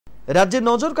রাজ্যের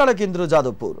নজর কাড়া কেন্দ্র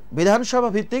যাদবপুর বিধানসভা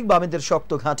ভিত্তিক বামেদের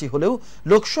শক্ত ঘাঁটি হলেও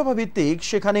লোকসভা ভিত্তিক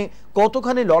সেখানে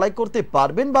কতখানি লড়াই করতে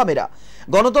পারবেন বামেরা।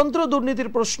 গণতন্ত্র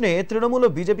দুর্নীতির প্রশ্নে তৃণমূল ও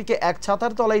বিজেপিকে এক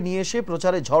ছাতার তলায় নিয়ে এসে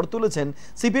প্রচারে ঝড় তুলেছেন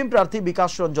সিপিএম প্রার্থী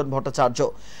বিকাশ রঞ্জন ভট্টাচার্য।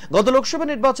 গত লোকসভা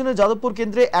নির্বাচনে যাদবপুর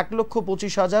কেন্দ্রে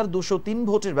 1,25,203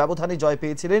 ভোটের ব্যবধানে জয়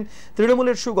পেয়েছিলেন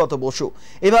তৃণমূলের সুগত বসু।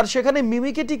 এবার সেখানে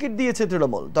মিমিকে টিকিট দিয়েছে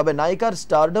তৃণমূল। তবে নায়িকার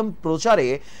স্টারডম প্রচারে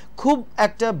খুব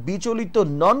একটা বিচলিত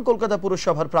নন কলকাতা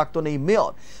পুরসভার প্রাক্তন এই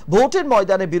মেয়র। ভোটের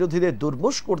ময়দানে বিরোধীদের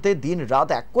দুর্মুষ করতে দিন রাত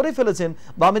এক করে ফেলেছেন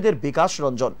বামেদের বিকাশ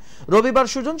রঞ্জন। রবিবার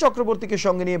সুজন চক্রবর্তীকে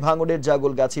সঙ্গে নিয়ে ভাঙড়ের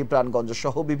জাগলগাছি, প্রাণগঞ্জ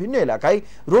সহ বিভিন্ন এলাকায়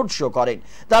রোড শো করেন।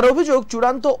 তার অভিযোগ,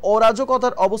 চূড়ান্ত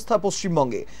অরাজকতার অবস্থা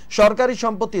পশ্চিমবঙ্গে। সরকারি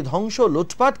সম্পত্তি ধ্বংস,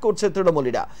 লুটপাট করছে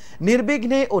তৃণমূলীরা।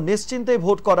 নির্বিঘ্নে ও নিশ্চিন্তে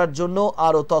ভোট করার জন্য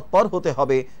আরও তৎপর হতে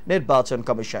হবে নির্বাচন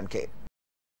কমিশনকে।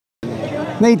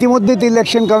 ইতিমধ্যে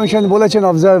ইলেকশন কমিশন বলেছেন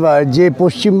অবজারভার যে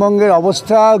পশ্চিমবঙ্গের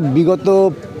অবস্থা বিগত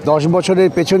 10 বছরের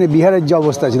পেছনে বিহারের যে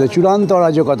অবস্থা ছিল, চূড়ান্ত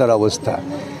অরাজকতার অবস্থা।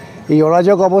 এই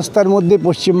অরাজক অবস্থার মধ্যে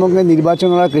পশ্চিমবঙ্গের নির্বাচন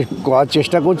ওরা করার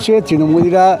চেষ্টা করছে।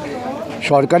 তৃণমূলীরা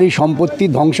সরকারি সম্পত্তি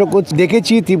ধ্বংস করছে।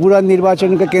 দেখেছি ত্রিপুরার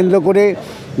নির্বাচনকে কেন্দ্র করে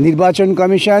নির্বাচন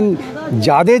কমিশন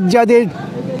যাদের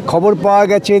খবর পাওয়া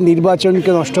গেছে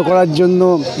নির্বাচনকে নষ্ট করার জন্য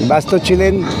ব্যস্ত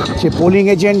ছিলেন, সে পোলিং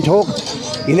এজেন্ট হোক,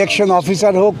 ইলেকশন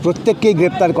অফিসার হোক, প্রত্যেককেই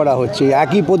গ্রেপ্তার করা হচ্ছে।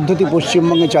 একই পদ্ধতি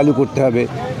পশ্চিমবঙ্গে চালু করতে হবে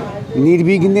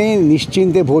নির্বিঘ্নে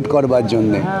নিশ্চিন্তে ভোট করবার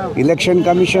জন্যে। ইলেকশন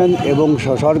কমিশন এবং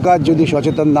সরকার যদি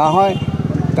সচেতন না হয়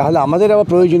তাহলে আমাদের আবার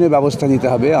প্রয়োজনীয় ব্যবস্থা নিতে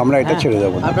হবে। আমরা এটা ছেড়ে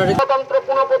দেবো না। গণতন্ত্র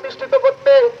পুনঃপ্রতিষ্ঠিত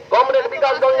করতে কমরেড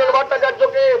বিকাশ রঞ্জন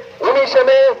ভট্টাচার্যকে 19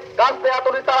 মে কাস্তে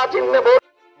আতরি তারা চিহ্নে ভোট